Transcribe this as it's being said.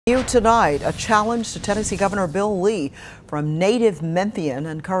Tonight, a challenge to Tennessee Governor Bill Lee from native Memphian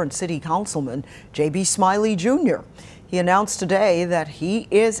and current city councilman J.B. Smiley Jr. He announced today that he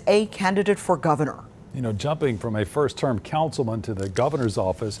is a candidate for governor. You know, jumping from a first-term councilman to the governor's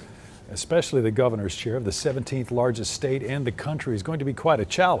office, especially the governor's chair of the 17th largest state in the country, is going to be quite a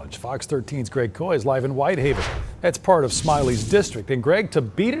challenge. Fox 13's Greg Coy is live in Whitehaven. That's part of Smiley's district. And Greg, to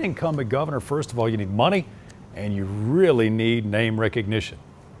beat an incumbent governor, first of all, you need money and you really need name recognition.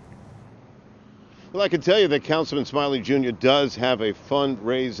 Well, I can tell you that Councilman Smiley Jr. does have a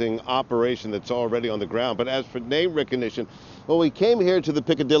fundraising operation that's already on the ground. But as for name recognition, well, we came here to the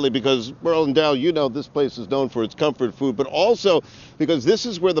Piccadilly because, Merle and Dow, you know this place is known for its comfort food, but also because this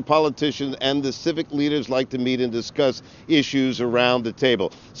is where the politicians and the civic leaders like to meet and discuss issues around the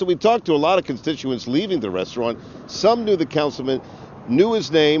table. So we talked to a lot of constituents leaving the restaurant. Some knew the councilman, knew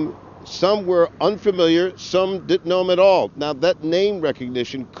his name. Some were unfamiliar, some didn't know him at all. Now, that name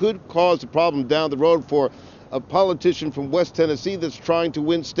recognition could cause a problem down the road for a politician from West Tennessee that's trying to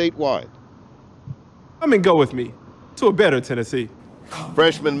win statewide. Come and go with me to a better Tennessee.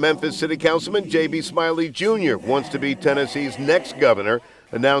 Freshman Memphis City Councilman J.B. Smiley Jr. wants to be Tennessee's next governor,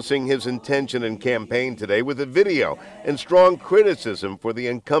 announcing his intention and campaign today with a video and strong criticism for the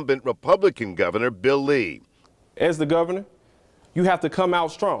incumbent Republican governor, Bill Lee. As the governor, you have to come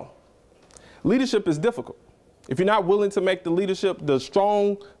out strong. Leadership is difficult. If you're not willing to make the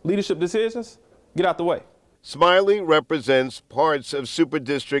strong leadership decisions, get out the way. Smiley represents parts of Super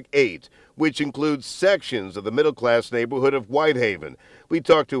District 8, which includes sections of the middle-class neighborhood of Whitehaven. We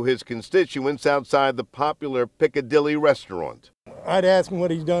talked to his constituents outside the popular Piccadilly restaurant. I'd ask him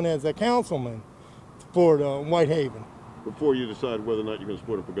what he's done as a councilman for Whitehaven. Before you decide whether or not you're going to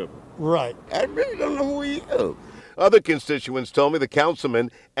support him for governor? Right. I really don't know who he is. Other constituents told me the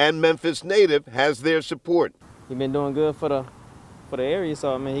councilman and Memphis native has their support. He's been doing good for the area,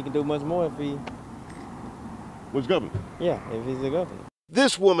 so I mean he can do much more if he was governor. Yeah, if he's the governor.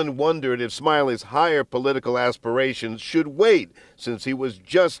 This woman wondered if Smiley's higher political aspirations should wait since he was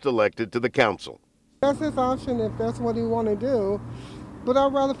just elected to the council. That's his option if that's what he want to do, but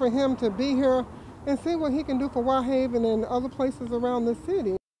I'd rather for him to be here and see what he can do for Whitehaven and other places around the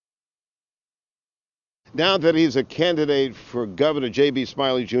city. Now that he's a candidate for governor, J.B.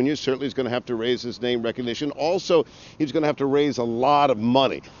 Smiley Jr. certainly is going to have to raise his name recognition. Also, he's going to have to raise a lot of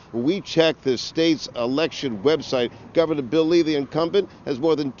money. We checked the state's election website. Governor Bill Lee, the incumbent, has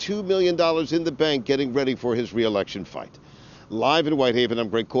more than $2 million in the bank getting ready for his re-election fight. Live in Whitehaven, I'm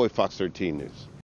Greg Coy, Fox 13 News.